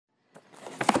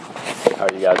How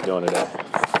are you guys doing today?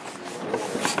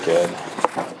 Good.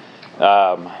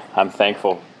 I'm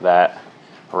thankful that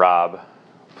Rob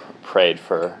prayed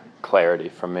for clarity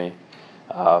from me.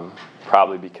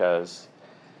 Probably because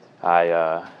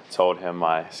I told him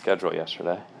my schedule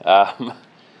yesterday. I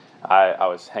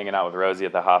was hanging out with Rosie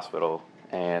at the hospital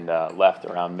and left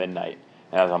around midnight.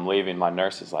 And as I'm leaving, my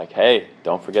nurse is like, "Hey,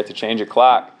 don't forget to change your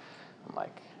clock." I'm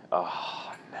like,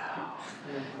 "Oh, no."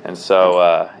 And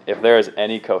so if there is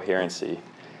any coherency,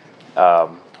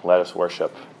 let us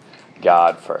worship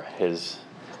God for His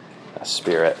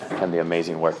Spirit and the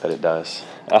amazing work that it does.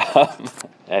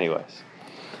 Anyways,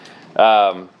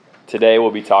 today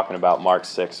we'll be talking about Mark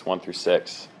 6, 1 through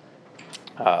 6.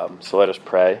 So let us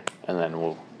pray, and then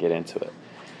we'll get into it.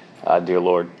 Dear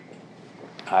Lord,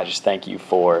 I just thank you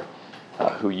for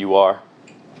who you are.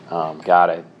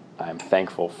 God, I'm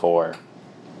thankful for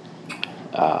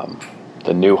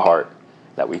the new heart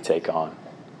that we take on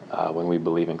when we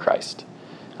believe in Christ.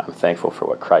 I'm thankful for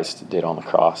what Christ did on the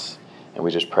cross, and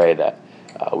we just pray that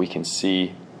we can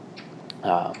see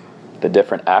the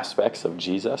different aspects of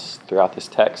Jesus throughout this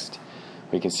text.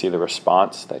 We can see the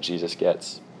response that Jesus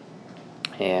gets,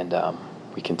 and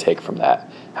we can take from that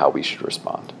how we should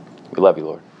respond. We love you,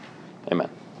 Lord. Amen.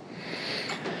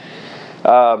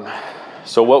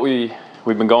 So what we've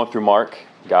been going through Mark,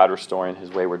 God restoring His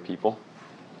wayward people,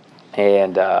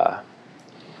 and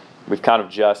we've kind of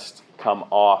just come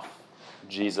off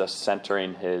Jesus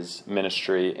centering His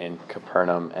ministry in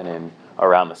Capernaum and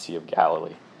around the Sea of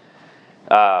Galilee.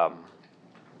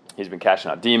 He's been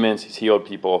casting out demons, He's healed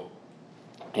people,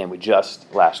 and we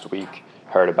just last week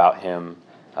heard about Him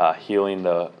healing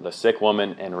the sick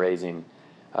woman and raising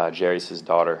Jairus'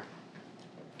 daughter.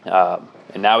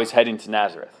 And now He's heading to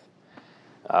Nazareth,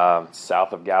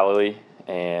 south of Galilee,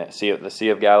 and the Sea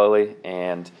of Galilee.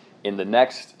 And in the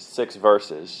next 6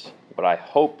 verses, what I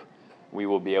hope we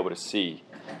will be able to see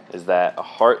is that a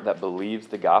heart that believes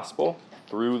the gospel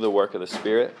through the work of the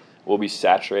Spirit will be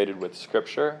saturated with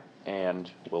Scripture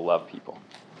and will love people.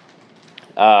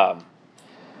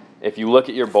 If you look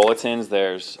at your bulletins,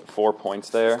 there's 4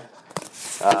 points there.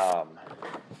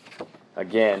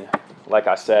 Again, like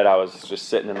I said, I was just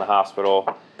sitting in the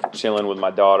hospital, chilling with my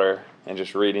daughter, and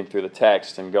just reading through the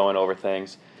text and going over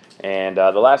things. And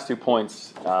the last 2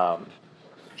 points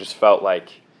just felt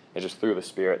like it's just through the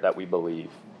Spirit that we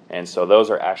believe. And so those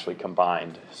are actually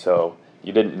combined. So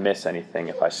you didn't miss anything.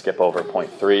 If I skip over point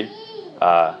 3,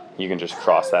 you can just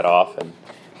cross that off,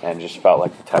 and just felt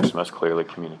like the text most clearly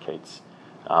communicates,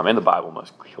 and the Bible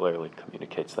most clearly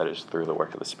communicates that it's through the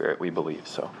work of the Spirit we believe.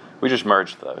 So we just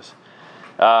merged those.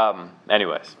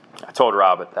 Anyways, I told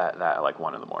Rob that at like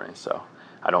 1 a.m, so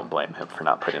I don't blame him for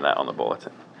not putting that on the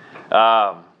bulletin.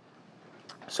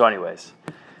 So anyways,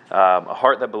 a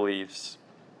heart that believes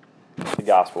the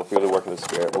gospel through the work of the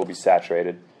Spirit will be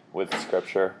saturated with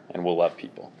Scripture and will love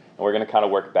people. And we're going to kind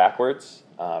of work backwards,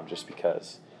 just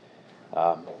because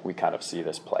we kind of see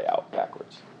this play out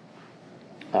backwards.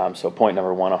 So point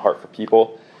number 1, a heart for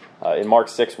people. In Mark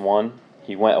 6:1,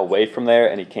 he went away from there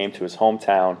and he came to his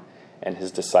hometown, and his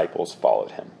disciples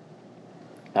followed him.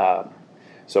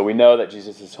 So we know that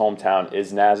Jesus' hometown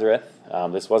is Nazareth.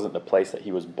 This wasn't the place that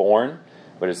he was born,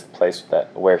 but it's the place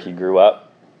where he grew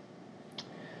up.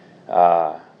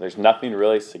 There's nothing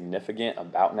really significant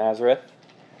about Nazareth.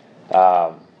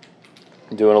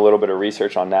 Doing a little bit of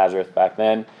research on Nazareth back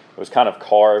then, it was kind of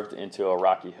carved into a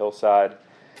rocky hillside.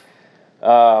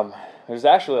 There's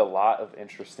actually a lot of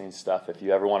interesting stuff if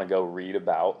you ever want to go read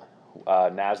about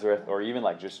Nazareth, or even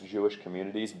like just Jewish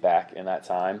communities back in that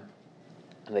time.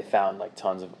 And they found like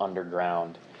tons of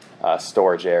underground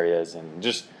storage areas and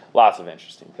just lots of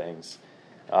interesting things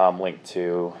linked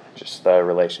to just the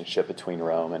relationship between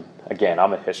Rome. And again,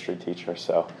 I'm a history teacher,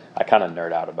 so I kind of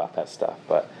nerd out about that stuff,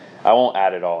 but I won't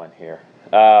add it all in here.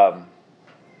 But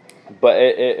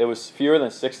it was fewer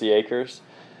than 60 acres.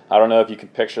 I don't know if you can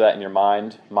picture that in your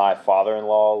mind. My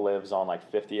father-in-law lives on like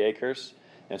 50 acres.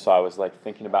 And so I was like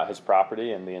thinking about his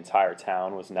property, and the entire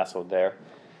town was nestled there.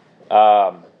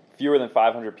 Fewer than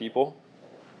 500 people.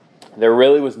 There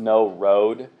really was no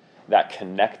road that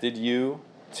connected you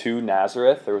to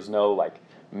Nazareth. There was no like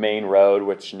main road,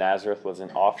 which Nazareth was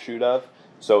an offshoot of.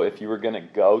 So if you were going to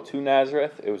go to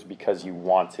Nazareth, it was because you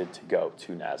wanted to go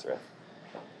to Nazareth.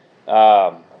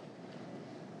 And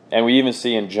we even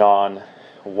see in John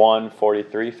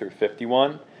 1:43 through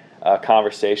 51 a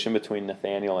conversation between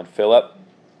Nathanael and Philip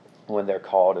when they're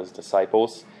called as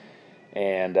disciples.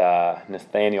 And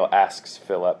Nathanael asks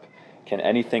Philip, "Can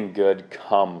anything good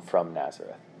come from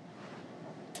Nazareth?"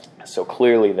 So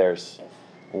clearly there's,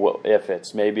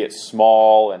 maybe it's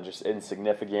small and just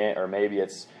insignificant, or maybe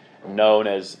it's known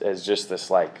as just this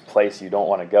like place you don't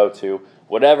want to go to.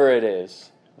 Whatever it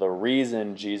is, the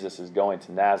reason Jesus is going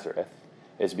to Nazareth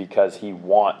is because he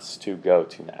wants to go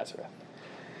to Nazareth.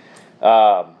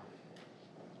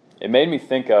 It made me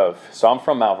think of, so I'm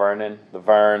from Mount Vernon. The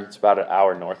Vern, it's about an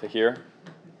hour north of here.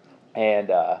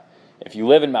 And if you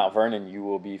live in Mount Vernon, you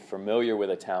will be familiar with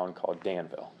a town called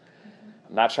Danville.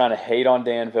 I'm not trying to hate on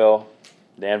Danville.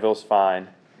 Danville's fine.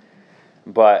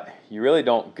 But you really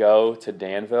don't go to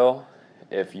Danville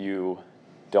if you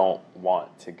don't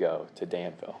want to go to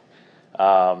Danville.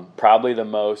 There's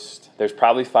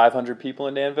probably 500 people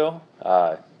in Danville.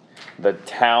 The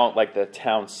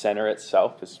town center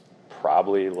itself is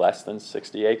probably less than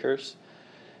 60 acres.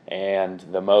 And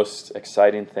the most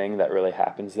exciting thing that really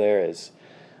happens there is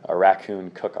a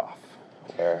raccoon cook-off,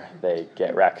 where they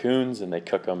get raccoons and they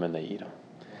cook them and they eat them.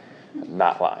 I'm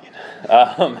not lying.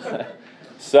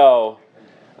 So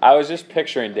I was just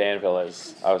picturing Danville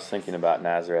as I was thinking about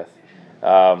Nazareth.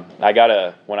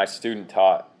 When I student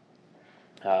taught,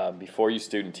 before you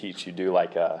student teach, you do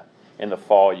in the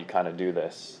fall, you kind of do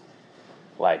this,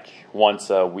 like once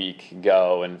a week,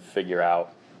 go and figure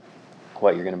out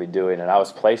what you're going to be doing. And I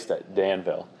was placed at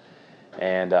Danville,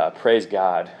 and praise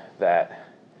God that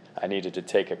I needed to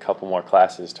take a couple more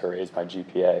classes to raise my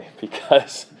GPA,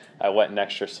 because I went an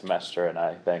extra semester and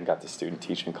I then got to student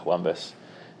teach in Columbus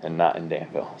and not in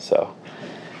Danville. So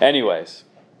anyways,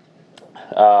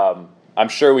 I'm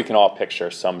sure we can all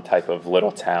picture some type of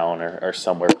little town or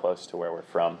somewhere close to where we're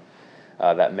from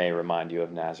that may remind you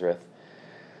of Nazareth.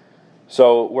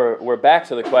 So we're back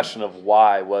to the question of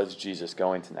why was Jesus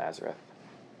going to Nazareth?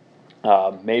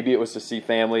 Maybe it was to see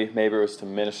family. Maybe it was to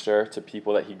minister to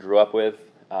people that he grew up with.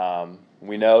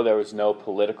 We know there was no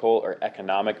political or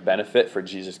economic benefit for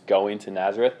Jesus going to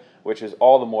Nazareth, which is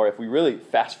all the more, if we really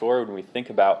fast forward and we think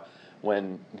about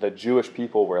when the Jewish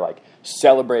people were like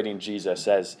celebrating Jesus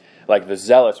as, like the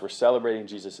zealots were celebrating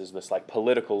Jesus as this like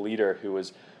political leader who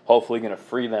was hopefully going to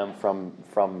free them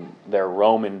from their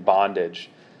Roman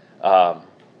bondage.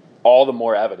 All the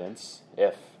more evidence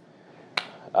if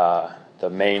the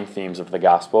main themes of the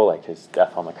gospel, like his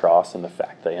death on the cross and the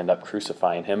fact they end up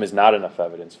crucifying him, is not enough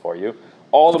evidence for you.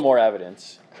 All the more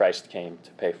evidence Christ came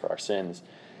to pay for our sins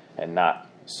and not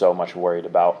so much worried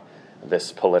about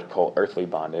this political earthly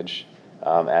bondage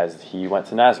as he went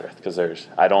to Nazareth, because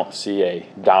I don't see a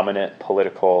dominant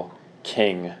political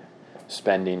king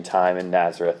spending time in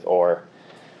Nazareth or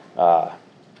the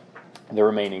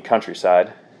remaining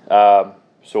countryside. So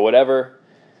whatever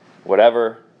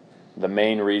the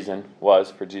main reason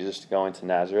was for Jesus to go into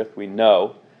Nazareth, we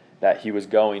know that he was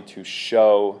going to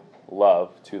show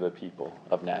love to the people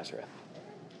of Nazareth.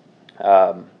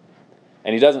 And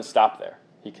he doesn't stop there.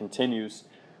 He continues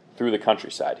through the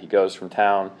countryside. He goes from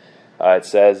town, it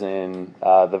says in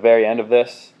the very end of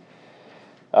this,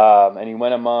 and he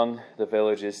went among the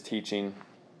villages teaching.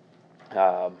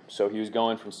 So he was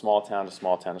going from small town to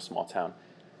small town to small town.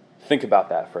 Think about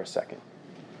that for a second.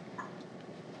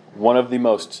 One of the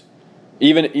most,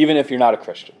 even if you're not a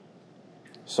Christian,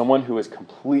 someone who has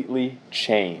completely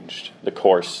changed the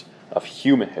course of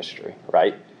human history,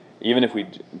 right? Even if we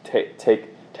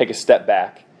take a step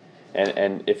back,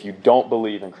 and if you don't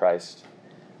believe in Christ,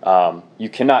 you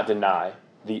cannot deny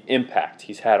the impact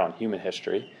he's had on human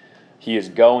history. He is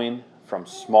going from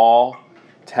small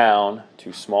town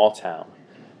to small town,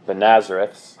 the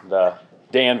Nazareths, the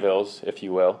Danvilles, if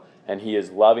you will, and he is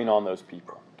loving on those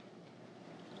people.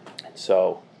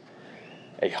 So,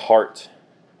 a heart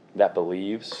that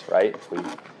believes, right? If we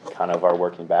kind of are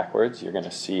working backwards, you're going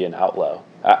to see an outflow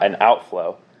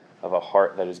of a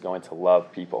heart that is going to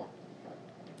love people.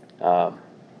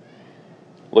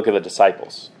 Look at the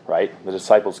disciples, right? The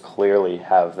disciples clearly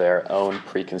have their own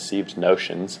preconceived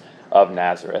notions of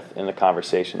Nazareth in the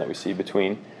conversation that we see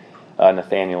between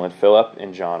Nathanael and Philip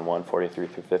in John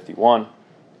 1:43-51.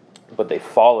 But they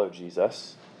follow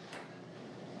Jesus.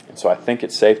 And so I think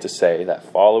it's safe to say that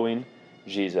following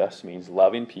Jesus means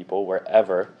loving people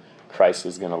wherever Christ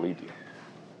is going to lead you.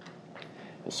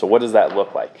 And so what does that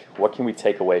look like? What can we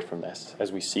take away from this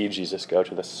as we see Jesus go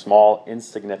to the small,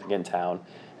 insignificant town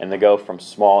and they go from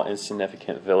small,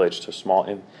 insignificant village to small,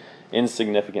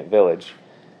 insignificant village,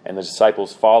 and the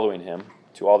disciples following him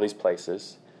to all these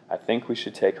places? I think we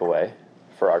should take away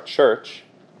for our church,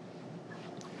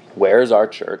 where is our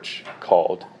church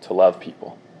called to love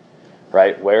people?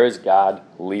 Right? Where is God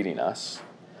leading us?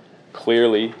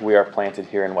 Clearly, we are planted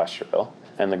here in Westerville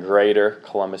and the greater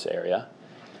Columbus area.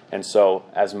 And so,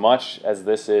 as much as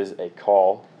this is a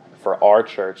call for our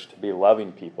church to be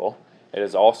loving people, it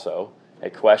is also a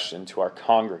question to our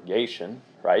congregation,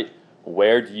 right?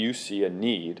 Where do you see a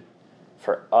need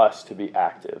for us to be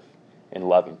active in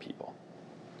loving people.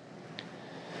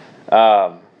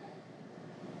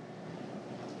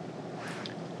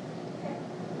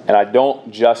 And I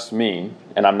don't just mean,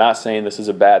 and I'm not saying this is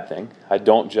a bad thing, I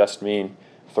don't just mean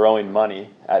throwing money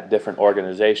at different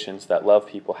organizations that love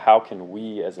people. How can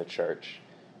we as a church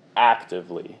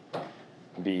actively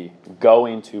be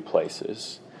going to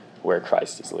places where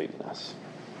Christ is leading us?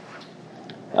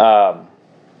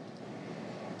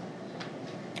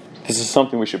 This is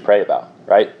something we should pray about,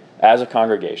 right? As a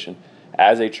congregation,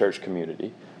 as a church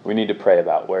community, we need to pray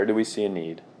about where do we see a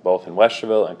need, both in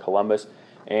Westerville and Columbus,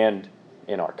 and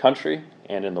in our country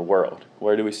and in the world.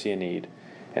 Where do we see a need,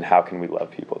 and how can we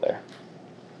love people there?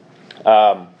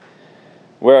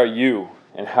 Where are you,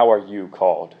 and how are you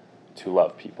called to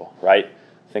love people, right?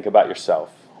 Think about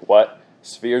yourself. What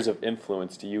spheres of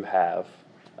influence do you have?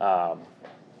 I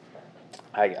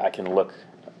can look,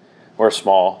 we're a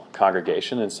small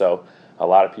congregation, and so a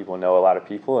lot of people know a lot of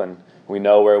people, and we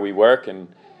know where we work, and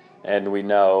we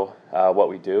know what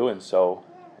we do. And so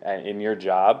in your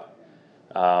job,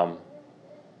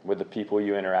 with the people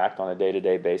you interact on a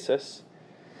day-to-day basis,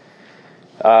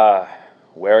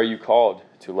 where are you called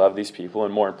to love these people?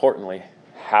 And more importantly,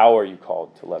 how are you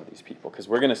called to love these people? Because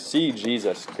we're going to see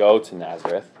Jesus go to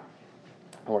Nazareth,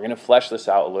 and we're going to flesh this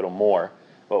out a little more.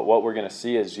 But what we're going to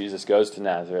see as Jesus goes to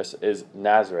Nazareth is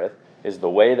the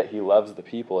way that he loves the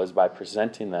people is by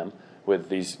presenting them with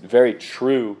these very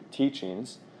true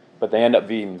teachings, but they end up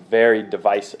being very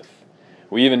divisive.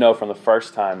 We even know from the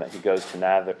first time that he goes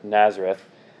to Nazareth,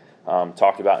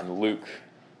 talked about in Luke,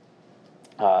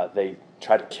 they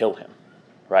try to kill him,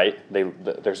 right?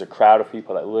 There's a crowd of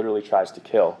people that literally tries to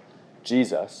kill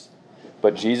Jesus,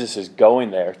 but Jesus is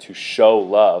going there to show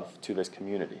love to this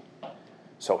community.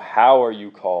 So how are you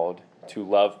called to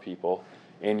love people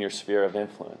in your sphere of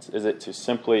influence? Is it to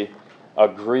simply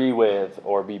agree with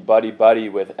or be buddy-buddy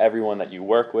with everyone that you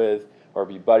work with, or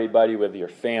be buddy-buddy with your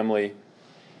family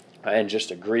and just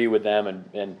agree with them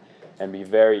and be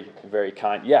very, very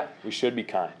kind? Yeah, we should be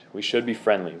kind. We should be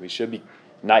friendly. We should be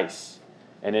nice.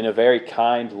 And in a very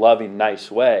kind, loving,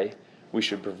 nice way, we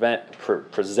should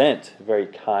present very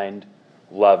kind,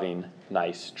 loving,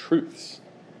 nice truths.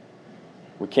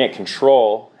 We can't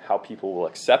control how people will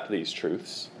accept these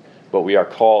truths, but we are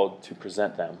called to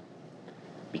present them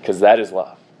because that is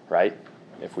love, right?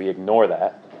 If we ignore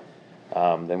that,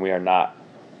 then we are not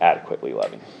adequately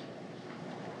loving.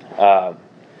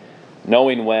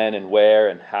 Knowing when and where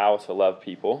and how to love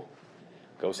people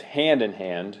goes hand in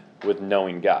hand with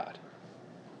knowing God,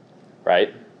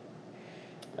 right?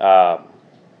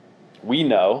 We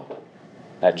know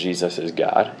that Jesus is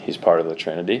God. He's part of the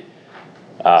Trinity.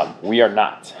 We are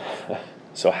not.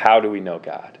 So how do we know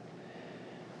God?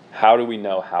 How do we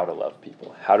know how to love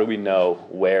people? How do we know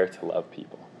where to love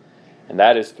people? And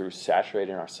that is through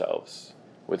saturating ourselves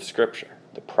with Scripture.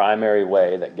 The primary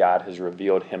way that God has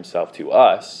revealed himself to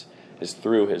us is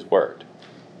through his word.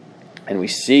 And we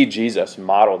see Jesus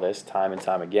model this time and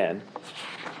time again.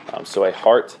 So a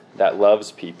heart that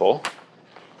loves people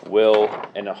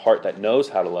and a heart that knows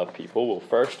how to love people will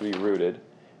first be rooted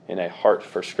in a heart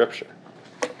for Scripture.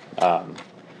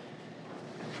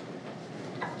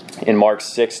 In Mark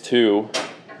 6:2,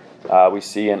 we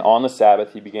see, and on the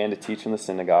Sabbath he began to teach in the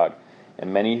synagogue,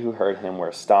 and many who heard him were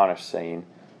astonished, saying,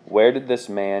 "Where did this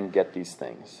man get these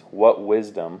things? What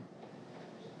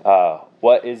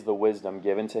is the wisdom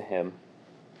given to him?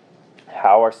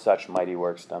 How are such mighty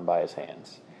works done by his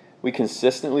hands?" We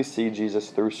consistently see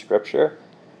Jesus throughout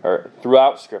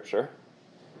Scripture,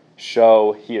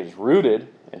 show he is rooted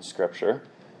in Scripture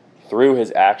through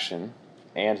his action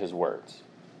and his words.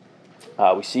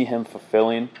 We see him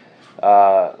fulfilling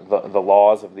the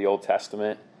laws of the Old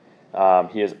Testament.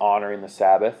 He is honoring the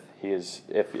Sabbath. He is.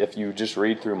 If you just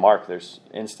read through Mark, there's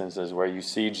instances where you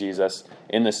see Jesus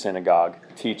in the synagogue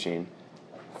teaching,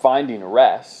 finding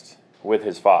rest with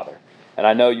his Father. And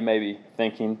I know you may be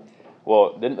thinking,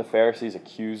 well, didn't the Pharisees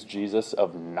accuse Jesus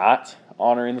of not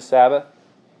honoring the Sabbath?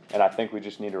 And I think we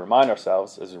just need to remind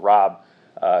ourselves, as Rob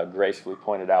gracefully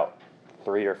pointed out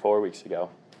 3 or 4 weeks ago,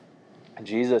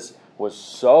 Jesus was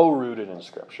so rooted in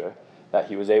Scripture that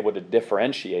he was able to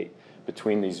differentiate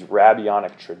between these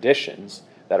rabbinic traditions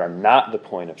that are not the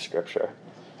point of Scripture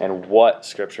and what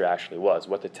Scripture actually was,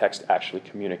 what the text actually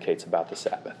communicates about the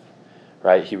Sabbath.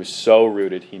 Right? He was so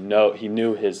rooted, he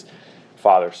knew his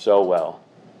Father so well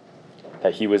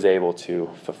that he was able to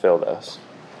fulfill those.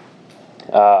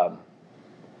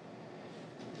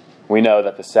 We know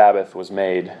that the Sabbath was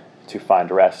made to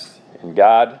find rest in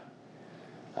God,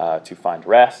 to find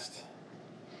rest,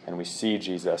 and we see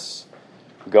Jesus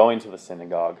going to the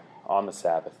synagogue on the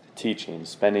Sabbath, teaching,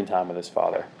 spending time with his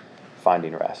Father,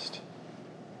 finding rest.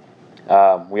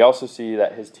 We also see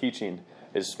that his teaching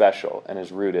is special and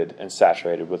is rooted and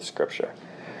saturated with Scripture.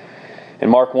 In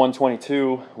Mark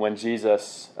 1:22, when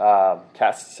Jesus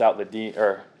casts out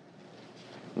the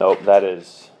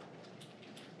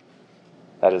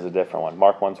that is a different one.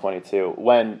 Mark 1:22.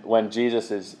 When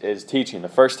Jesus is teaching, the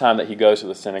first time that he goes to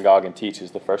the synagogue and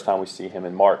teaches, the first time we see him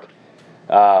in Mark,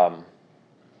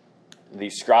 the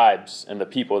scribes and the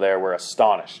people there were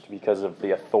astonished because of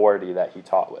the authority that he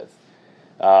taught with.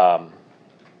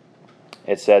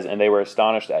 It says, and they were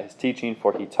astonished at his teaching,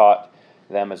 for he taught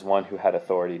them as one who had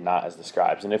authority, not as the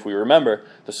scribes. And if we remember,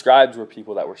 the scribes were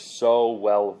people that were so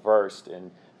well versed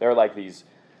in, they're like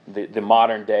the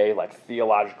modern day like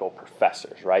theological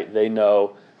professors, right? They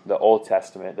know the Old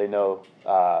Testament, they know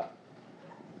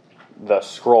the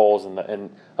scrolls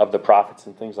and of the prophets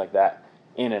and things like that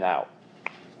in and out.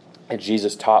 And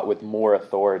Jesus taught with more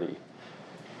authority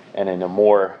and in a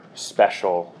more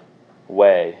special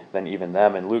way than even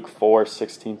them. In Luke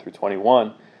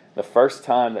 4:16-21, the first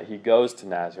time that he goes to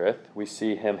Nazareth, we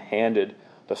see him handed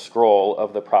the scroll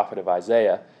of the prophet of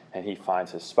Isaiah, and he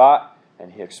finds his spot,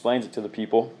 and he explains it to the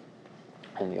people.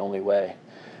 And the only way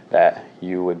that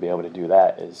you would be able to do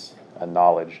that is a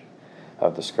knowledge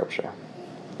of the Scripture.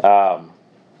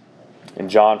 In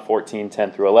John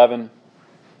 14:10-11,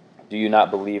 do you not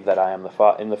believe that I am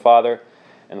in the Father,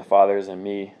 and the Father is in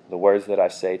me? The words that I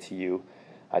say to you,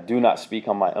 I do not speak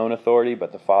on my own authority,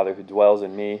 but the Father who dwells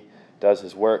in me does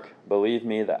his work. Believe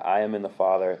me that I am in the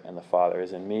Father, and the Father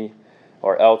is in me,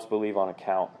 or else believe on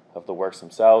account of the works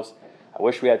themselves. I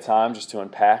wish we had time just to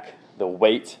unpack the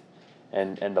weight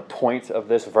and the point of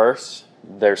this verse.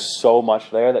 There's so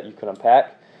much there that you could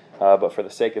unpack, but for the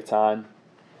sake of time,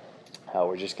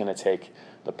 we're just going to take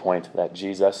the point that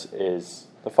Jesus is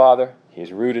the Father.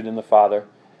 He's rooted in the Father.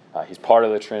 He's part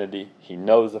of the Trinity. He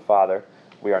knows the Father.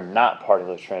 We are not part of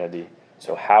the Trinity.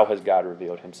 So how has God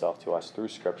revealed himself to us through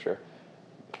Scripture?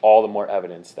 All the more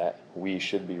evidence that we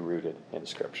should be rooted in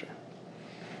Scripture.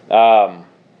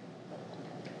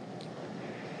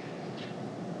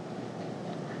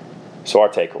 So our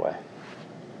takeaway.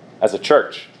 As a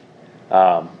church,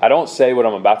 I don't say what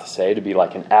I'm about to say to be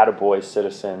like an attaboy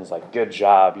citizens, like good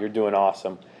job, you're doing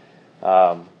awesome.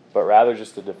 But rather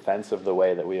just a defense of the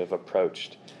way that we have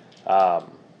approached the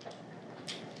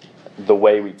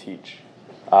way we teach.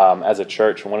 As a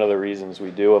church, one of the reasons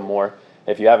we do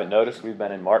if you haven't noticed, we've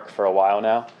been in Mark for a while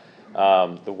now.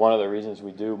 One of the reasons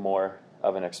we do more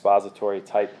of an expository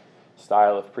type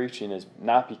style of preaching is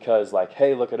not because like,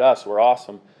 hey, look at us, we're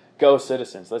awesome, go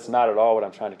citizens. That's not at all what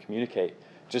I'm trying to communicate.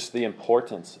 Just the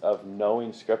importance of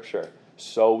knowing Scripture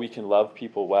so we can love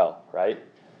people well, right?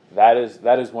 That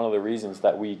is one of the reasons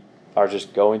that we are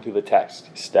just going through the text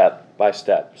step by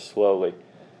step, slowly,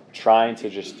 trying to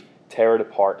just tear it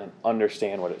apart and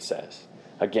understand what it says.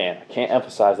 Again, I can't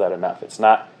emphasize that enough. It's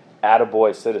not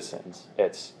attaboy citizens.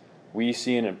 It's we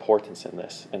see an importance in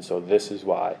this, and so this is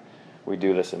why we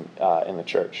do this in the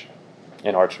church,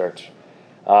 in our church.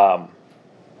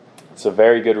 It's a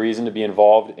very good reason to be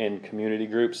involved in community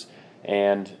groups,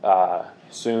 and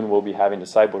soon we'll be having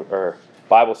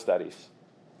Bible studies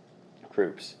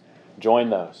groups. Join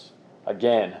those.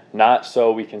 Again, not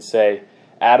so we can say,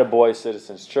 attaboy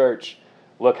Citizens Church,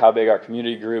 look how big our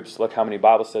community groups, look how many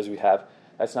Bible studies we have.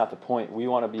 That's not the point. We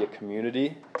want to be a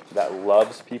community that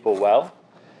loves people well.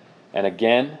 And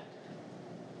again,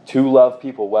 to love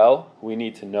people well, we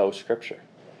need to know Scripture.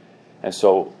 And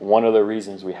so one of the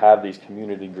reasons we have these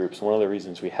community groups, one of the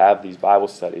reasons we have these Bible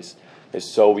studies is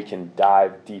so we can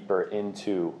dive deeper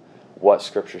into what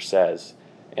Scripture says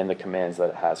and the commands that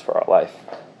it has for our life.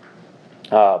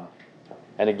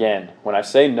 And again, when I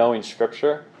say knowing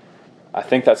Scripture, I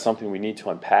think that's something we need to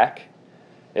unpack.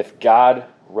 If God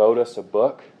wrote us a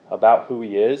book about who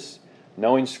He is,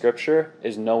 knowing Scripture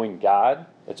is knowing God.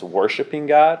 It's worshiping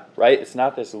God, right? It's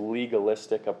not this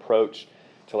legalistic approach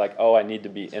to like, oh, I need to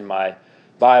be in my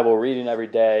Bible reading every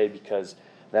day because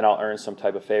then I'll earn some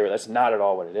type of favor. That's not at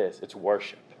all what it is. It's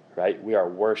worship, right? We are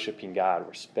worshiping God.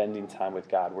 We're spending time with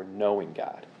God. We're knowing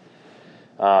God.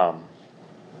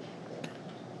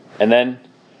 And then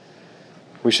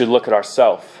we should look at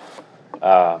ourselves.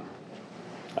 I've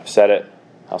said it.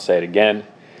 I'll say it again.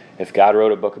 If God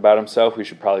wrote a book about Himself, we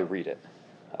should probably read it.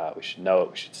 We should know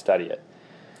it. We should study it.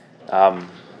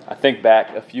 I think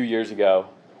back a few years ago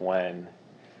when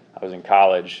I was in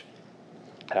college,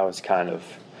 I was kind of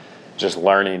just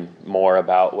learning more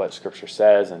about what Scripture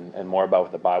says and more about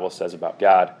what the Bible says about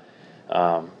God.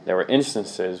 There were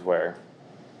instances where,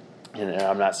 and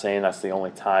I'm not saying that's the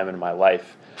only time in my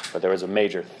life, but there was a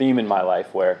major theme in my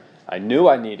life where I knew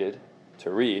I needed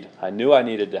to read. I knew I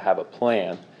needed to have a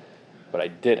plan, but I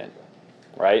didn't,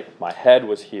 right? My head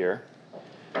was here,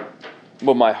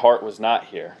 but my heart was not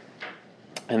here.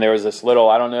 And there was this little,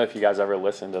 I don't know if you guys ever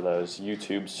listened to those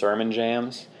YouTube sermon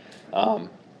jams.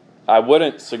 I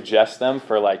wouldn't suggest them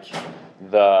for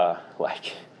the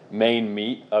main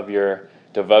meat of your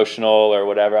devotional or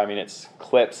whatever. I mean, it's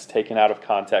clips taken out of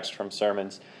context from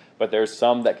sermons, but there's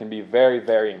some that can be very,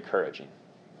 very encouraging.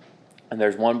 And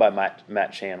there's one by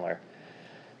Matt Chandler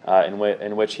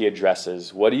in which he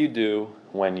addresses, what do you do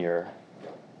when your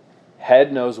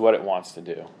head knows what it wants to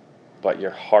do, but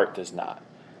your heart does not?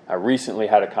 I recently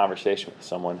had a conversation with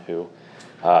someone who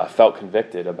felt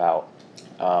convicted about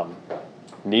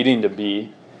needing to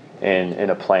be in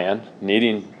a plan,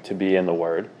 needing to be in the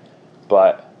Word,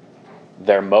 but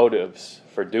their motives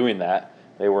for doing that,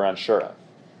 they were unsure of.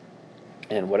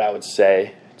 And what I would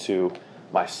say to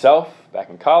myself back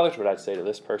in college, what I'd say to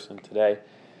this person today,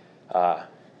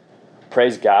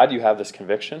 praise God you have this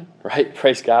conviction, right?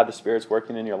 Praise God the Spirit's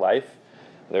working in your life.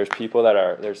 There's people that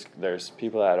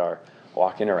are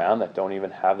walking around that don't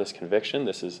even have this conviction.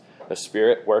 This is the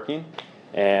Spirit working.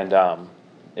 And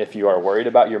if you are worried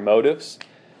about your motives,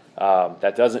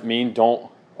 that doesn't mean don't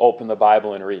open the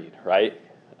Bible and read, right?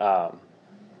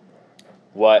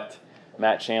 What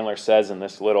Matt Chandler says in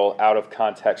this little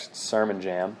out-of-context sermon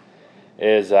jam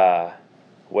is,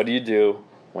 what do you do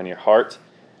when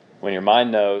your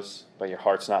mind knows, but your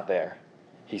heart's not there?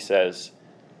 He says,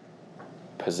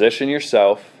 position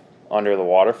yourself under the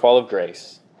waterfall of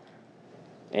grace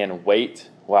and wait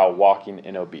while walking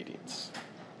in obedience.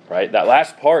 Right? That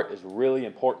last part is really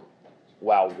important.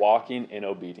 While walking in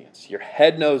obedience. Your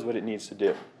head knows what it needs to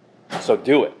do. So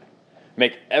do it.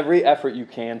 Make every effort you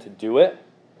can to do it.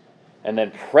 And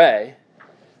then pray.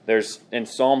 In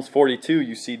Psalms 42,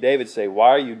 you see David say, why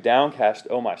are you downcast,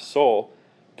 O my soul?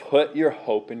 Put your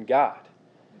hope in God.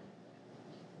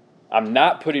 I'm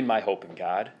not putting my hope in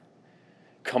God.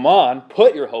 Come on,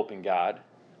 put your hope in God.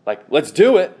 Let's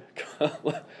do it.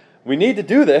 We need to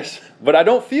do this, but I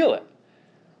don't feel it.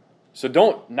 So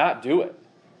don't not do it.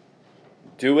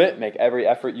 Do it, make every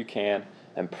effort you can,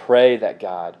 and pray that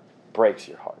God breaks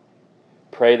your heart.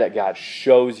 Pray that God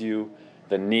shows you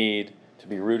the need to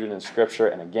be rooted in Scripture.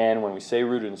 And again, when we say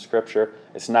rooted in Scripture,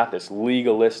 it's not this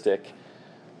legalistic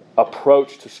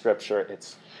approach to Scripture.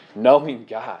 It's knowing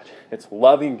God. It's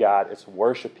loving God. It's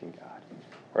worshiping God.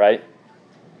 Right?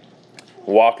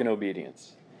 Walk in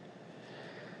obedience.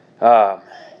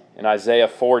 In Isaiah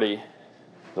 40,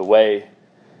 the way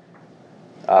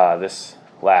this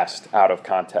last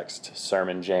out-of-context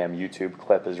sermon jam YouTube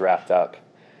clip is wrapped up,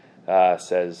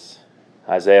 says,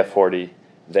 Isaiah 40,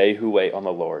 they who wait on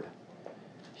the Lord,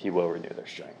 He will renew their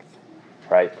strength.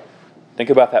 Right? Think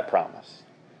about that promise.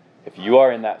 If you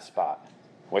are in that spot,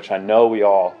 which I know we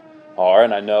all are,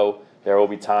 and I know there will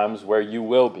be times where you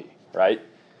will be, right?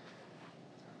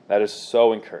 That is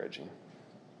so encouraging.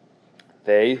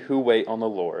 They who wait on the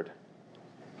Lord,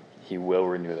 He will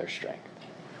renew their strength.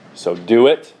 So do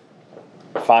it.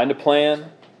 Find a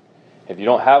plan. If you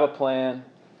don't have a plan,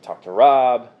 talk to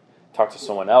Rob, talk to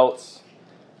someone else.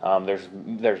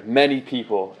 There's many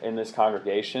people in this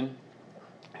congregation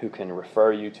who can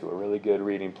refer you to a really good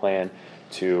reading plan,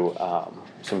 to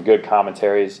some good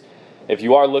commentaries. If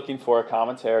you are looking for a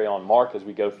commentary on Mark as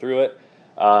we go through it,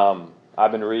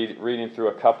 I've been reading through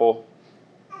a couple.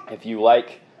 If you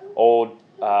like old,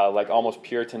 almost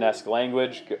Puritanesque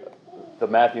language, the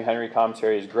Matthew Henry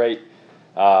commentary is great.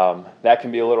 That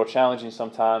can be a little challenging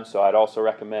sometimes, so I'd also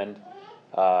recommend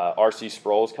R.C.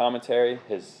 Sproul's commentary,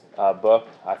 his book.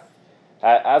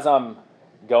 As I'm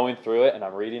going through it and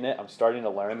I'm reading it, I'm starting to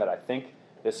learn that I think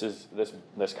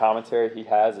this commentary he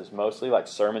has is mostly like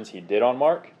sermons he did on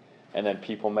Mark, and then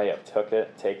people may have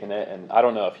taken it, and I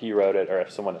don't know if he wrote it or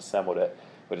if someone assembled it,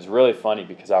 but it's really funny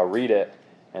because I'll read it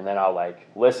and then I'll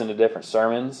listen to different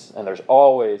sermons, and there's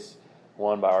always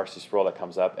one by R.C. Sproul that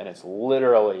comes up, and it's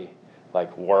literally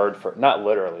word for, not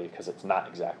literally because it's not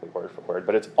exactly word for word,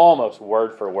 but it's almost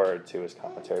word for word to his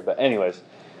commentary. But anyways,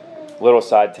 little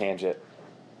side tangent.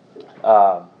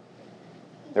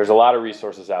 There's a lot of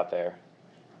resources out there.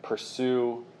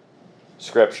 Pursue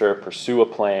Scripture, pursue a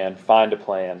plan, find a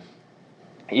plan.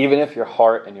 Even if your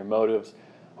heart and your motives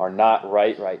are not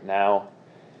right now,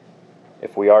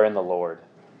 if we are in the Lord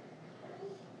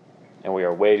and we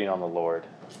are waiting on the Lord,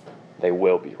 they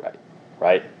will be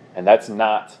right? And that's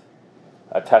not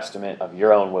a testament of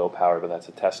your own willpower, but that's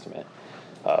a testament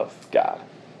of God.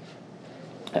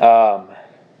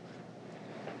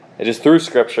 It is through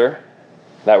Scripture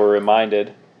that we're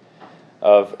reminded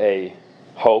of a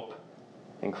hope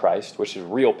in Christ, which is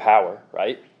real power,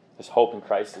 right? This hope in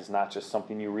Christ is not just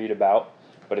something you read about,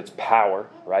 but it's power,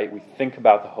 right? We think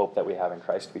about the hope that we have in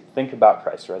Christ. We think about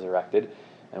Christ resurrected,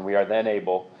 and we are then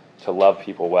able to love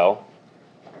people well.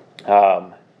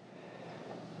 And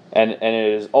it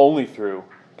is only through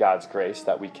God's grace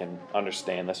that we can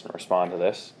understand this and respond to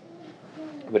this.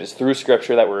 But it's through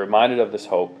Scripture that we're reminded of this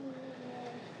hope,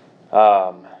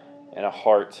 and a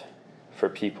heart for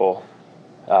people,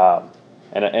 and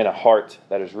a heart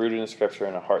that is rooted in Scripture,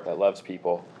 and a heart that loves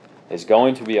people is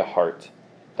going to be a heart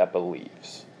that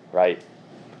believes, right?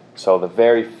 So the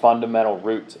very fundamental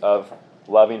root of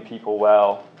loving people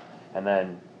well, and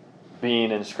then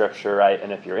being in Scripture, right?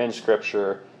 And if you're in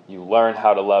Scripture, you learn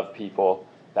how to love people.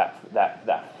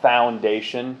 That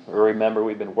foundation, remember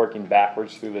we've been working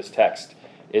backwards through this text,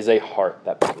 is a heart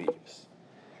that believes.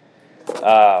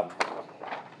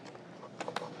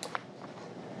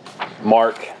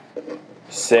 Mark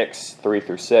 6,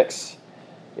 3-6.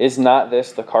 Is not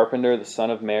this the carpenter, the son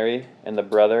of Mary, and the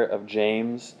brother of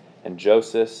James, and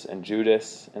Joseph, and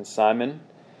Judas, and Simon?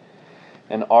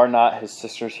 And are not his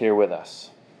sisters here with us?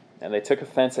 And they took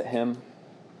offense at him.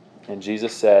 And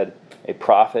Jesus said, a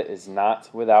prophet is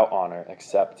not without honor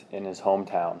except in his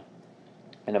hometown,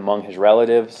 and among his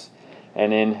relatives,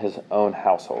 and in his own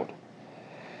household.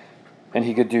 And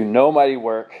he could do no mighty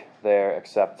work there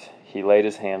except he laid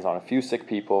his hands on a few sick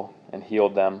people and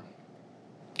healed them.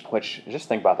 Which, just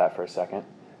think about that for a second.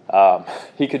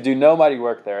 He could do no mighty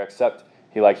work there except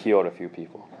he healed a few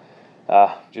people.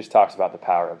 Just talks about the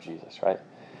power of Jesus, right?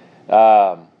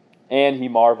 And he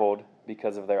marveled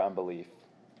because of their unbelief.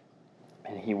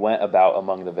 And he went about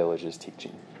among the villages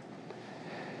teaching.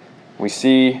 We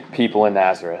see people in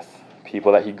Nazareth,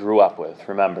 people that he grew up with.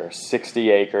 Remember, 60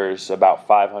 acres, about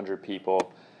 500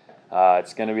 people.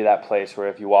 It's going to be that place where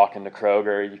if you walk into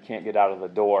Kroger, you can't get out of the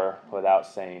door without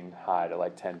saying hi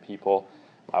to 10 people.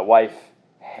 My wife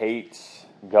hates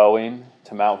going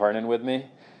to Mount Vernon with me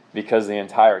because the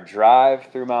entire drive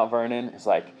through Mount Vernon is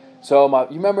you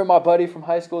remember my buddy from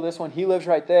high school, this one? He lives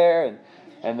right there.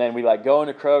 And then we go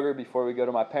into Kroger before we go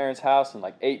to my parents' house, and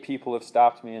 8 people have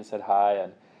stopped me and said hi.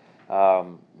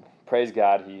 And praise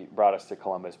God, he brought us to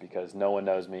Columbus because no one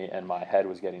knows me, and my head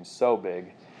was getting so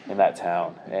big in that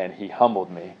town, and he humbled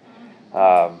me.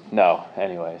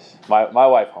 Anyways, my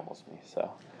wife humbles me,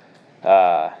 so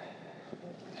I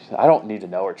don't need to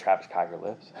know where Travis Kiger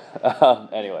lives.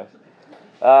 Anyways,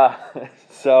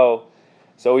 so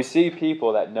we see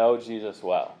people that know Jesus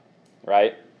well,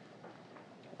 right?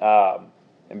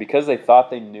 And because they thought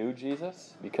they knew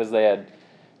Jesus, because they had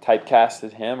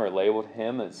typecasted him or labeled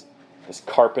him as this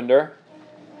carpenter,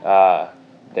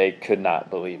 they could not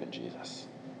believe in Jesus.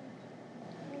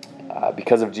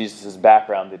 Because of Jesus'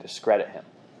 background, they discredit him,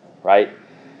 right?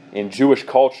 In Jewish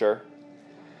culture,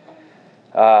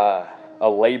 a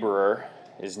laborer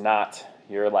is not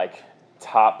your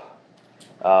top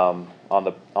on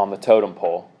the totem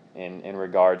pole in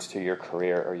regards to your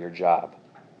career or your job.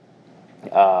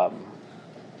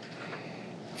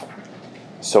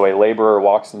 So a laborer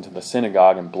walks into the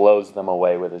synagogue and blows them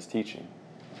away with his teaching.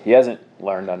 He hasn't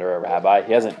learned under a rabbi.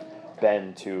 He hasn't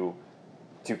been to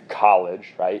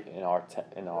college, right? In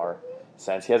our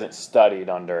sense, he hasn't studied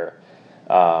under.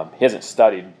 He hasn't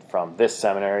studied from this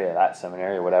seminary or that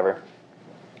seminary or whatever.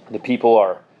 The people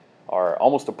are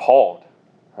almost appalled.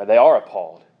 Or they are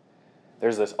appalled.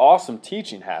 There's this awesome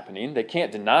teaching happening. They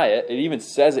can't deny it. It even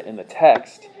says it in the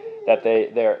text that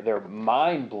they're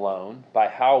mind blown by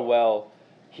how well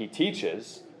he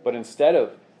teaches, but instead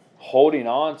of holding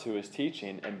on to his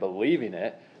teaching and believing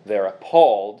it, they're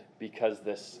appalled because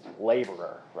this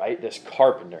laborer, right, this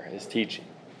carpenter is teaching.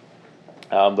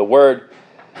 The word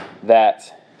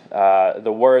that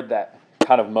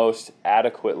kind of most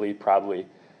adequately probably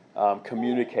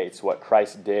communicates what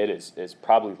Christ did is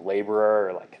probably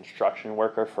laborer or construction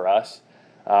worker for us.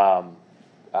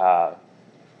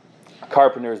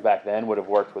 Carpenters back then would have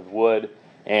worked with wood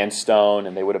and stone,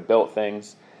 and they would have built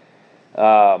things.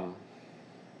 And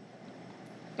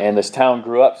this town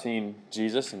grew up seeing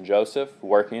Jesus and Joseph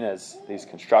working as these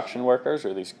construction workers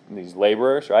or these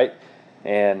laborers, right?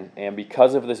 And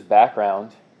because of this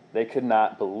background, they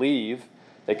couldn't believe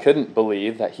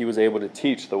that he was able to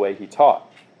teach the way he taught.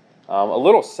 A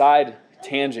little side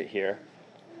tangent here.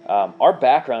 Our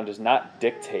background does not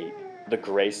dictate the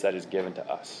grace that is given to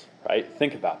us, right?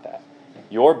 Think about that.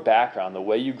 Your background, the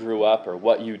way you grew up or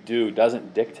what you do,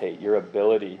 doesn't dictate your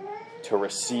ability to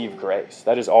receive grace.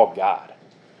 That is all God.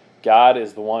 God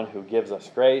is the one who gives us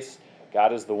grace.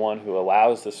 God is the one who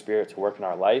allows the Spirit to work in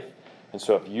our life. And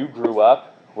so if you grew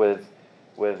up with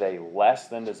a less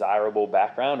than desirable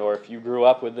background, or if you grew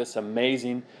up with this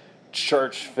amazing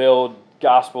church-filled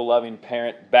gospel-loving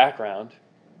parent background,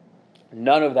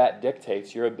 none of that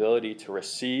dictates your ability to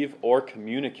receive or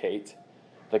communicate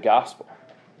the gospel,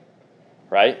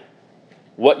 right?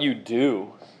 What you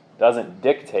do doesn't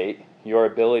dictate your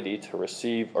ability to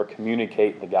receive or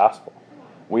communicate the gospel.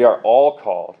 We are all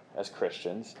called as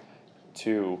Christians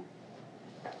to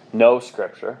know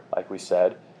Scripture, like we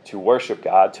said, to worship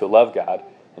God, to love God,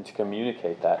 and to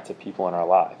communicate that to people in our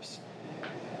lives.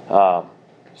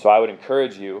 So I would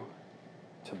encourage you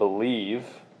to believe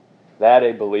that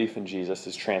a belief in Jesus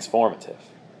is transformative,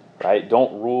 right?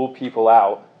 Don't rule people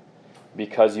out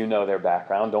because you know their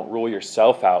background. Don't rule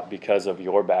yourself out because of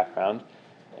your background.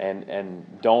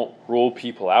 And don't rule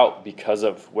people out because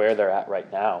of where they're at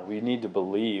right now. We need to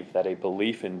believe that a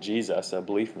belief in Jesus, a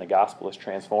belief in the gospel, is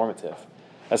transformative.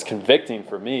 That's convicting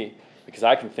for me because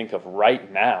I can think of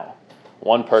right now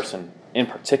one person in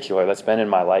particular that's been in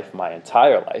my life my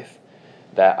entire life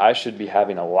that I should be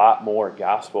having a lot more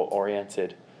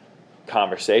gospel-oriented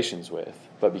conversations with.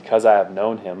 But because I have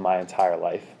known him my entire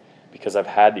life, because I've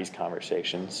had these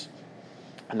conversations,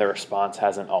 and the response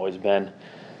hasn't always been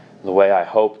the way I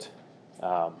hoped,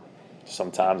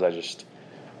 sometimes I just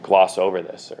gloss over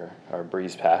this or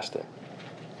breeze past it.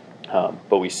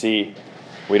 But we see,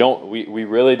 we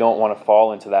really don't want to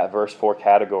fall into that verse 4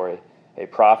 category. A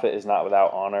prophet is not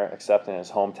without honor except in his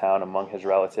hometown, among his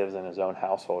relatives, and his own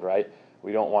household, right?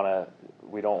 We don't want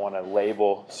to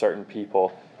label certain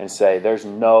people and say there's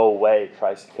no way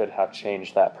Christ could have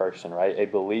changed that person, right? A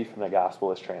belief in the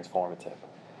gospel is transformative.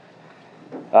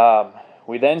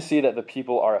 We then see that the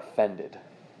people are offended.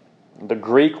 The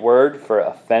Greek word for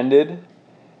offended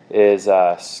is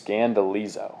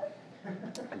scandalizo.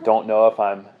 I don't know if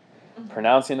I'm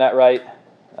pronouncing that right,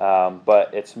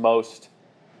 but it's most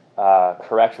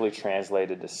correctly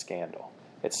translated to scandal.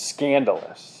 It's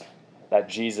scandalous that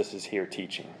Jesus is here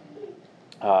teaching.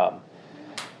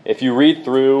 If you read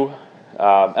through,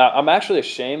 I'm actually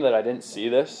ashamed that I didn't see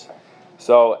this.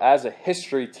 So as a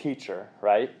history teacher,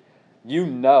 right, you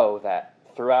know that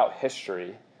throughout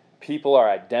history, people are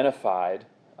identified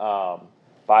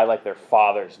by like their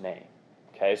father's name.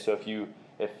 Okay, so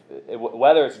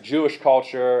whether it's Jewish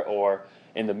culture or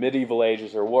in the medieval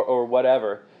ages or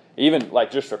whatever, even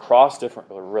like just across different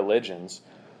religions,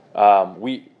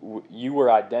 you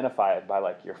were identified by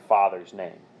like your father's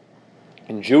name.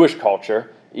 In Jewish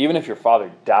culture, even if your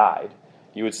father died,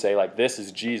 you would say like, this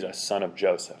is Jesus, son of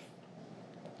Joseph.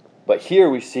 But here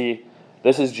we see,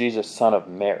 this is Jesus, son of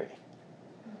Mary.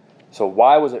 So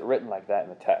why was it written like that in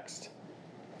the text?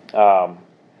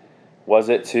 Was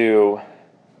it to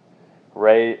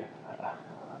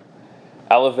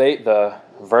elevate the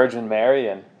Virgin Mary?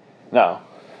 And no,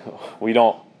 we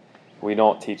don't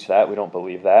teach that. We don't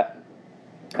believe that.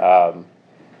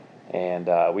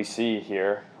 And we see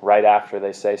here, right after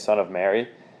they say son of Mary,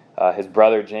 his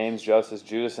brother James, Joseph,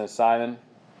 Judas, and Simon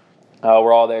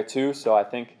were all there too. So I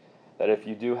think that if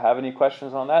you do have any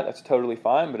questions on that, that's totally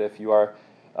fine. But if you are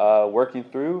working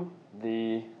through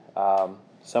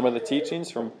some of the teachings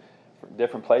from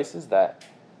different places that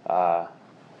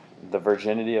the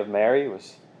virginity of Mary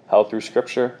was held through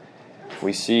Scripture,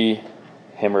 we see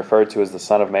him referred to as the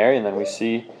son of Mary, and then we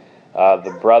see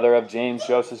the brother of James,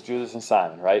 Joseph, Judas, and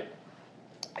Simon, right?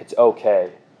 It's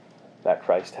okay that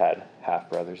Christ had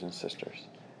half-brothers and sisters.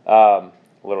 A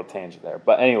little tangent there.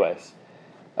 But anyways,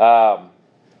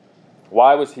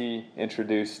 why was he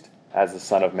introduced as the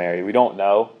son of Mary? We don't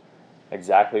know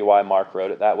exactly why Mark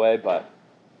wrote it that way, but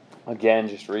again,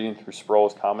 just reading through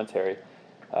Sproul's commentary,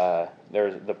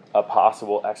 there's a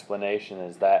possible explanation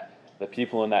is that the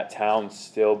people in that town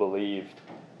still believed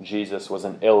Jesus was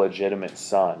an illegitimate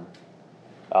son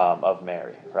of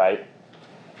Mary, right?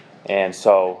 And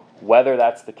so whether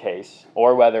that's the case,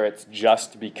 or whether it's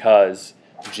just because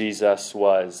Jesus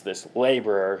was this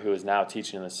laborer who is now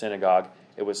teaching in the synagogue,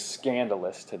 it was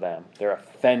scandalous to them. They're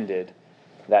offended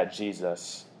that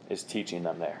Jesus is teaching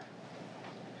them there.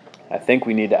 I think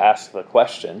we need to ask the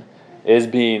question, is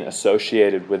being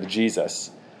associated with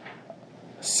Jesus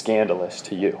scandalous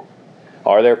to you?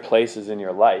 Are there places in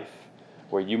your life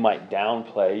where you might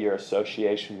downplay your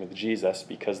association with Jesus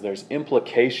because there's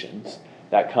implications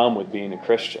that come with being a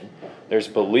Christian? There's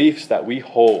beliefs that we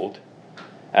hold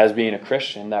as being a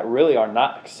Christian that really are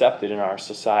not accepted in our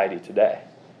society today.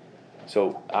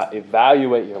 So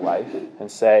evaluate your life and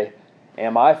say,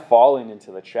 am I falling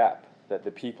into the trap that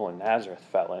the people in Nazareth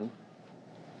fell in?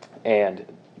 And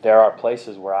there are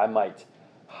places where I might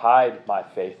hide my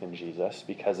faith in Jesus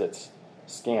because it's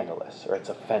scandalous or it's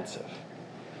offensive,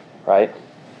 right?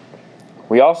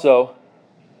 We also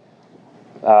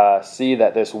see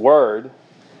that this word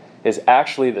is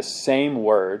actually the same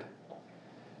word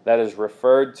that is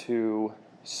referred to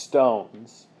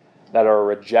stones that are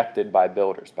rejected by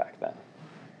builders back then.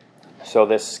 So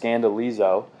this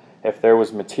scandalizo, if there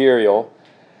was material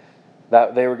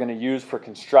that they were going to use for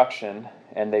construction,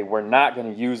 and they were not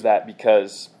going to use that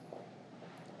because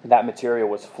that material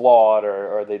was flawed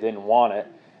or they didn't want it,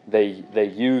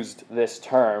 they used this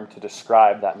term to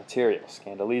describe that material,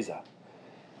 scandalizo.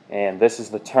 And this is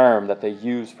the term that they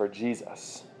use for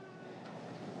Jesus.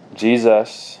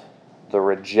 Jesus, the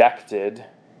rejected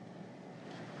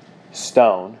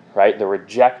stone, right? The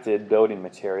rejected building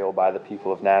material by the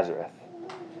people of Nazareth.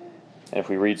 And if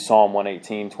we read Psalm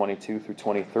 118, 22 through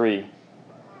 23,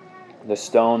 the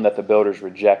stone that the builders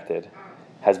rejected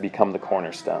has become the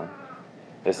cornerstone.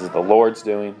 This is the Lord's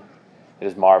doing. It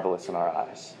is marvelous in our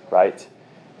eyes, right?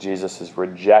 Jesus is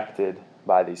rejected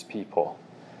by these people,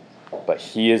 but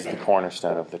he is the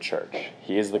cornerstone of the church.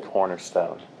 He is the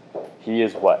cornerstone. He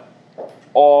is what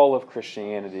all of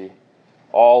Christianity,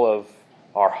 all of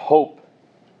our hope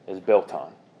is built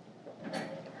on.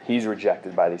 He's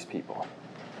rejected by these people.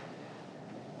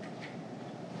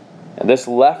 And this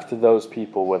left those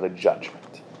people with a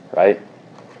judgment, right?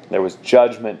 There was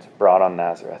judgment brought on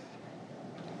Nazareth.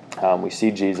 We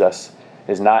see Jesus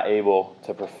is not able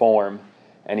to perform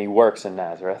any works in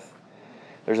Nazareth.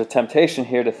 There's a temptation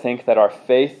here to think that our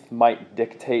faith might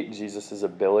dictate Jesus'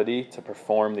 ability to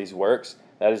perform these works.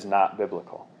 That is not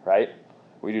biblical, right?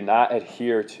 We do not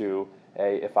adhere to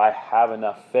if I have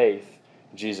enough faith,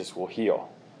 Jesus will heal.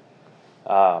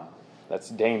 That's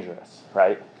dangerous,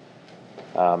 right?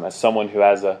 As someone who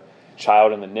has a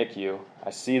child in the NICU, I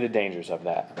see the dangers of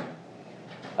that.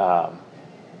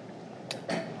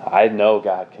 I know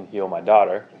God can heal my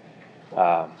daughter,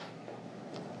 but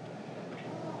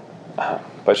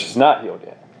she's not healed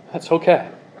yet. That's okay.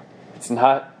 It's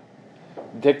not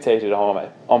dictated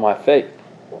on my faith.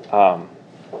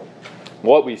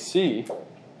 What we see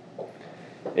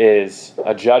is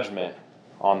a judgment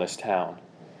on this town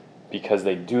because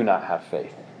they do not have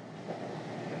faith.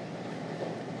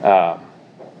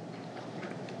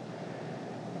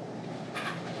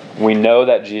 We know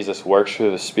that Jesus works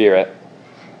through the Spirit.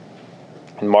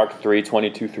 In Mark 3,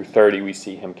 22 through 30, we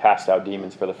see him cast out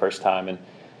demons for the first time,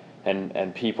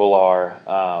 and people are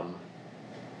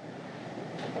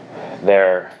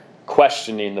they're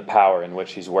questioning the power in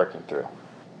which he's working through.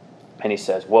 And he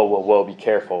says, whoa, be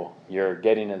careful. You're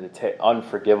getting into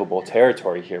unforgivable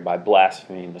territory here by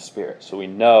blaspheming the Spirit. So we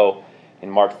know in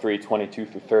Mark 3, 22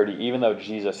 through 30, even though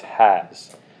Jesus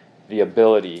has the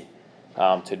ability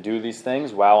to do these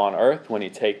things while on earth, when he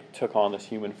took on this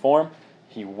human form,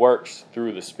 he works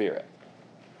through the Spirit.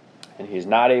 And he's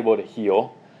not able to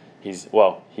heal. He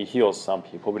heals some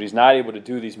people, but he's not able to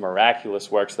do these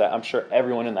miraculous works that I'm sure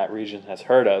everyone in that region has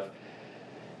heard of.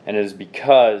 And it is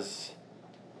because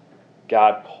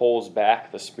God pulls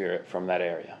back the Spirit from that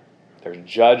area. There's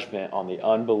judgment on the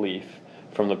unbelief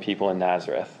from the people in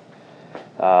Nazareth.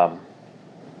 Vance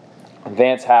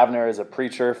Havner is a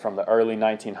preacher from the early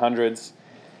 1900s,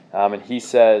 and he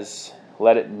says,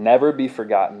 "Let it never be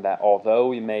forgotten that although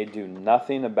we may do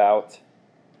nothing about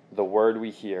the word we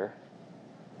hear,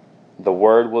 the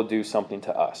word will do something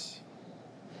to us.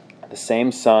 The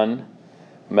same sun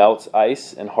melts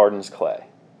ice and hardens clay,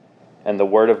 and the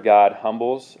word of God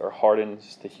humbles or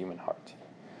hardens the human heart."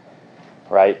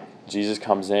 Right? Jesus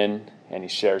comes in and he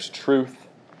shares truth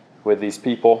with these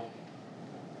people,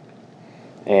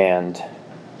 and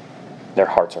their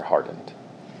hearts are hardened.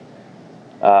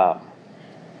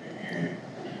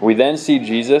 We then see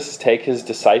Jesus take his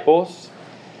disciples,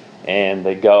 and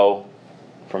they go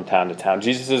from town to town.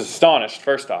 Jesus is astonished,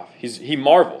 first off. He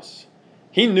marvels.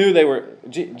 He knew they were...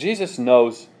 Jesus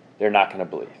knows they're not going to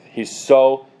believe. He's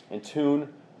so in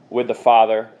tune with the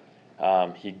Father.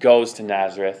 He goes to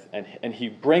Nazareth, and he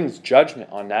brings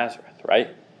judgment on Nazareth, right?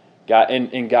 God,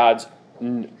 in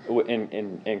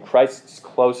Christ's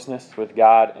closeness with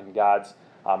God and God's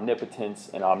omnipotence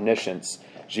and omniscience,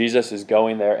 Jesus is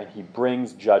going there and he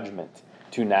brings judgment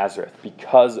to Nazareth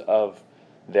because of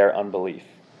their unbelief.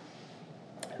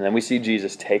 And then we see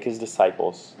Jesus take his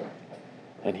disciples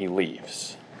and he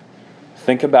leaves.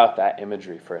 Think about that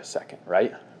imagery for a second,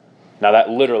 right? Now that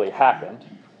literally happened,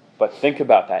 but think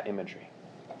about that imagery.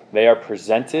 They are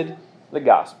presented the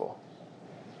gospel.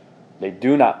 They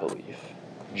do not believe.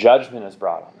 Judgment is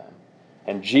brought on them.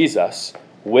 And Jesus,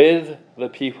 with the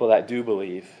people that do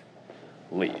believe,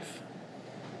 leave.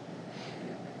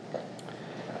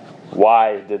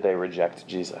 Why did they reject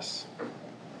Jesus?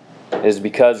 It is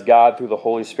because God, through the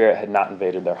Holy Spirit, had not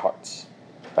invaded their hearts.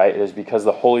 Right? It is because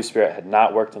the Holy Spirit had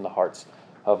not worked in the hearts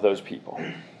of those people.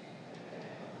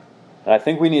 And I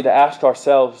think we need to ask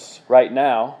ourselves right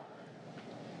now,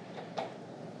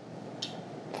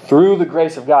 Through the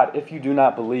grace of God, if you do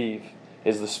not believe,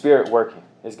 is the Spirit working?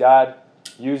 Is God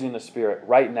using the Spirit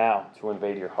right now to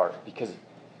invade your heart? Because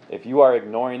if you are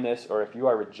ignoring this, or if you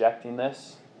are rejecting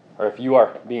this, or if you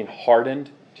are being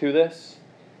hardened to this,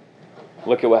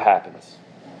 look at what happens.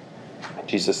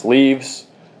 Jesus leaves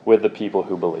with the people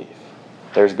who believe.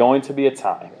 There's going to be a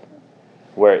time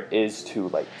where it is too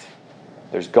late.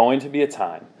 There's going to be a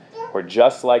time where,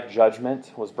 just like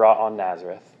judgment was brought on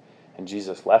Nazareth and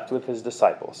Jesus left with his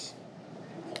disciples,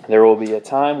 there will be a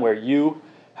time where you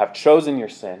have chosen your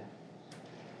sin,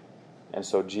 and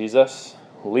so Jesus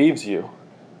leaves you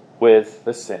with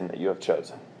the sin that you have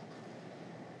chosen.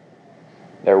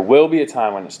 There will be a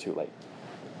time when it's too late.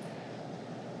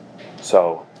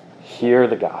 So, hear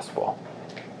the gospel.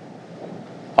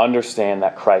 Understand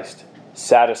that Christ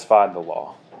satisfied the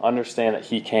law. Understand that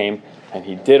he came and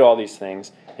he did all these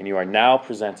things, and you are now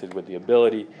presented with the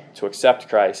ability to accept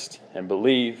Christ and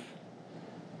believe.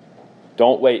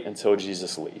 Don't wait until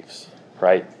Jesus leaves,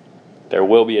 right? There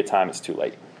will be a time it's too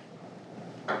late.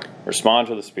 Respond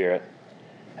to the Spirit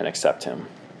and accept him.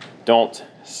 Don't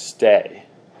stay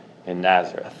in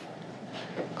Nazareth.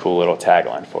 Cool little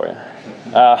tagline for you.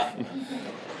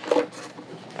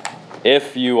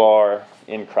 If you are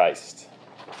in Christ,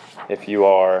 if you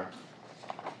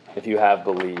have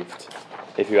believed,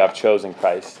 if you have chosen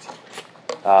Christ,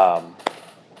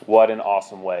 what an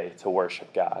awesome way to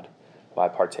worship God, by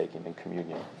partaking in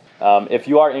communion. If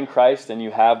you are in Christ and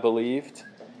you have believed,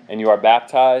 and you are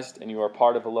baptized, and you are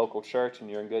part of a local church, and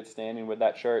you're in good standing with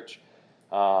that church,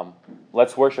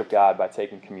 let's worship God by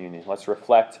taking communion. Let's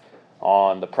reflect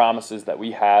on the promises that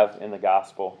we have in the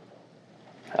gospel.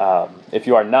 If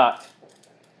you are not,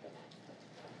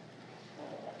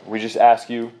 we just ask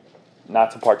you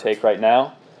not to partake right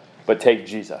now, but take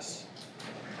Jesus.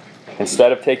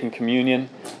 Instead of taking communion,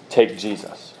 take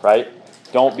Jesus, right?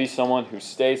 Don't be someone who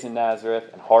stays in Nazareth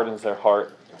and hardens their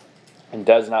heart and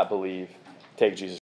does not believe. Take Jesus.